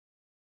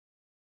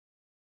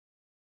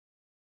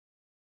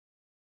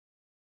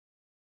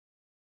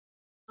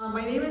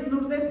My name is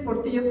Lourdes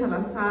Portillo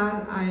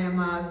Salazar. I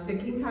am the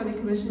King County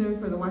Commissioner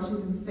for the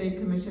Washington State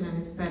Commission on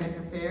Hispanic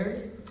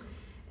Affairs.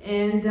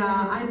 And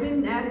I've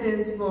been at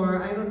this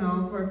for, I don't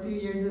know, for a few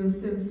years, and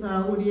since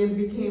Uriel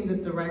became the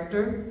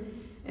director.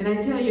 And I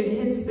tell you,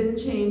 it's been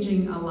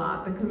changing a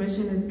lot. The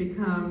commission has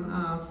become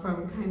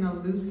from kind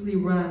of loosely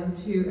run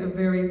to a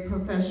very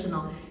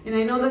professional. And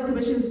I know the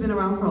commission's been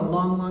around for a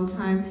long, long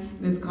time,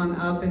 and it's gone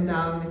up and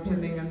down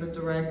depending on the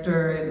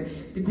director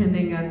and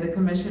depending on the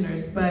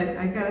commissioners. But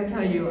I gotta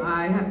tell you,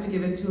 I have to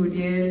give it to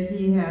Uriel.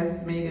 He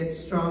has made it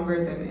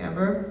stronger than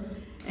ever.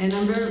 And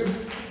I'm very...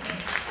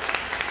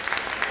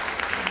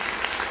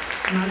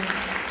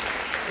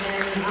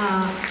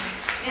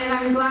 And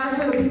I'm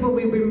glad for the people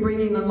we've been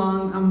bringing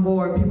along on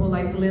board, people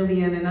like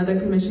Lillian and other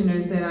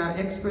commissioners that are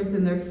experts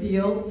in their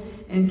field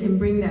and can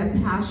bring that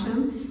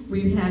passion.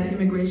 We've had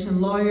immigration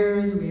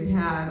lawyers, we've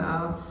had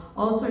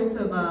all sorts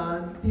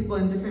of people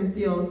in different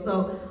fields.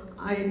 So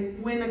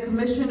when a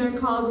commissioner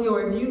calls you,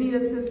 or if you need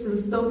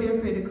assistance, don't be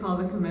afraid to call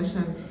the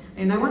commission.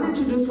 And I want to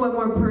introduce one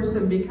more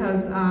person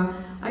because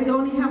I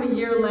only have a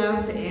year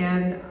left,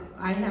 and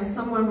I have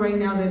someone right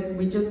now that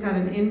we just got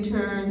an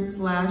intern /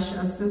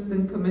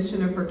 assistant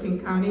commissioner for King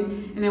County,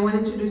 and I want to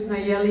introduce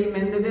Nayeli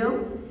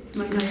Mendeville.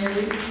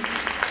 Nayeli.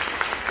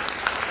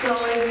 So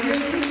if you're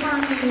in King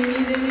County and you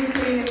need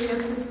anything, any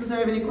assistance or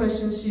have any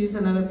questions, she's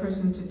another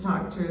person to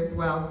talk to as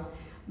well.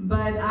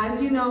 But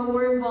as you know,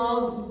 we're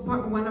involved,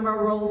 one of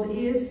our roles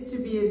is to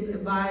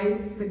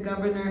advise the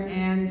governor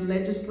and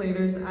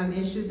legislators on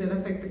issues that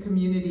affect the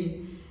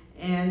community.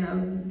 And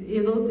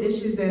those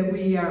issues that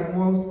we are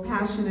most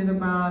passionate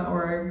about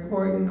or are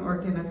important or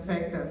can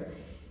affect us.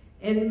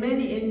 And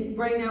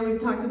right now we've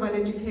talked about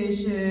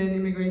education,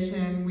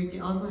 immigration, we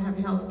can also have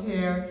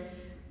healthcare,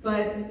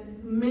 but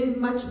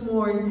much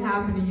more is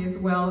happening as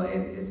well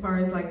as far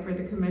as like for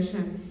the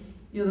commission.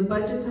 You know, the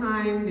budget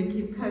time, they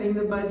keep cutting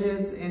the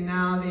budgets, and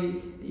now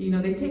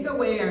they take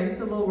away our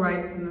civil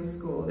rights in the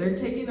school. They're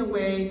taking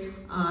away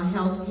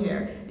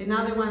healthcare, and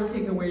now they want to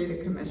take away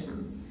the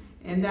commissions.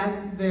 And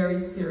that's very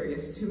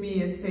serious. To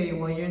me, is saying,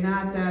 well, you're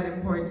not that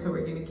important, so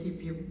we're going to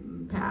keep you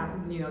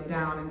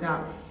down and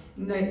down.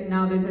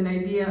 Now there's an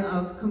idea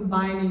of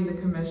combining the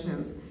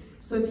commissions.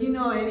 So if you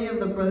know any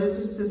of the brothers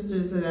or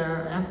sisters that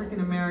are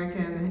African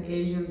American,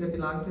 Asians that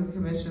belong to the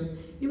commissions,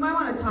 you might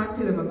want to talk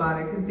to them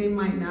about it because they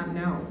might not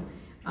know.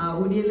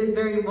 Uriel is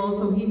very involved,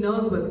 so he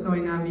knows what's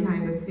going on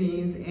behind the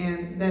scenes,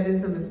 and that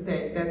is a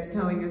mistake. That's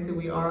telling us that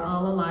we are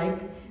all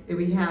alike, that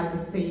we have the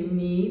same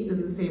needs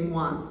and the same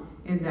wants.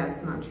 And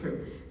that's not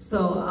true.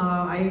 So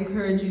I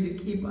encourage you to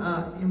keep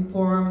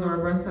informed or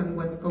abreast on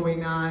what's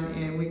going on,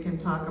 and we can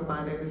talk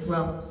about it as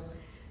well.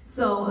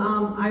 So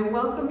I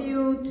welcome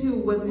you to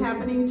what's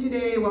happening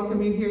today,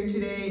 welcome you here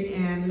today,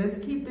 and let's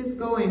keep this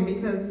going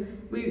because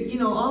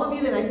all of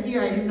you that are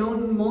here, I've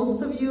known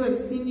most of you, I've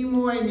seen you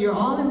more, and you're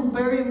all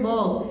very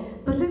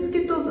involved. But let's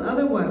get those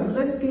other ones.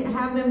 Let's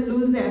have them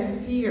lose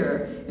that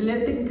fear and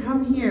let them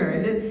come here.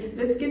 And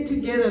let's get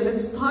together.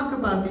 Let's talk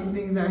about these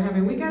things that are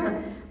happening.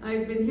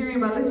 I've been hearing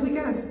about this. We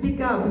gotta speak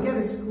up. We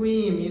gotta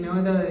scream.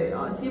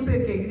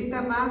 Siempre que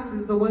grita más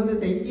is the one that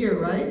they hear,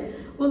 right?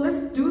 Well,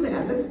 let's do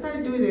that. Let's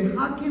start doing it.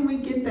 How can we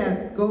get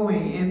that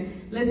going? And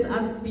let's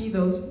us be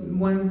those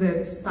ones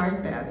that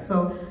start that.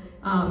 So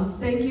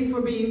thank you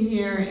for being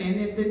here. And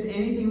if there's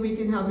anything we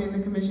can help you in the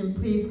commission,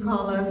 please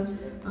call us.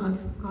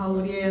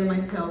 Call Uriel,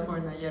 myself, or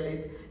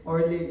Nayeli,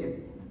 or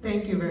Lillian.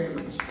 Thank you very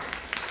much.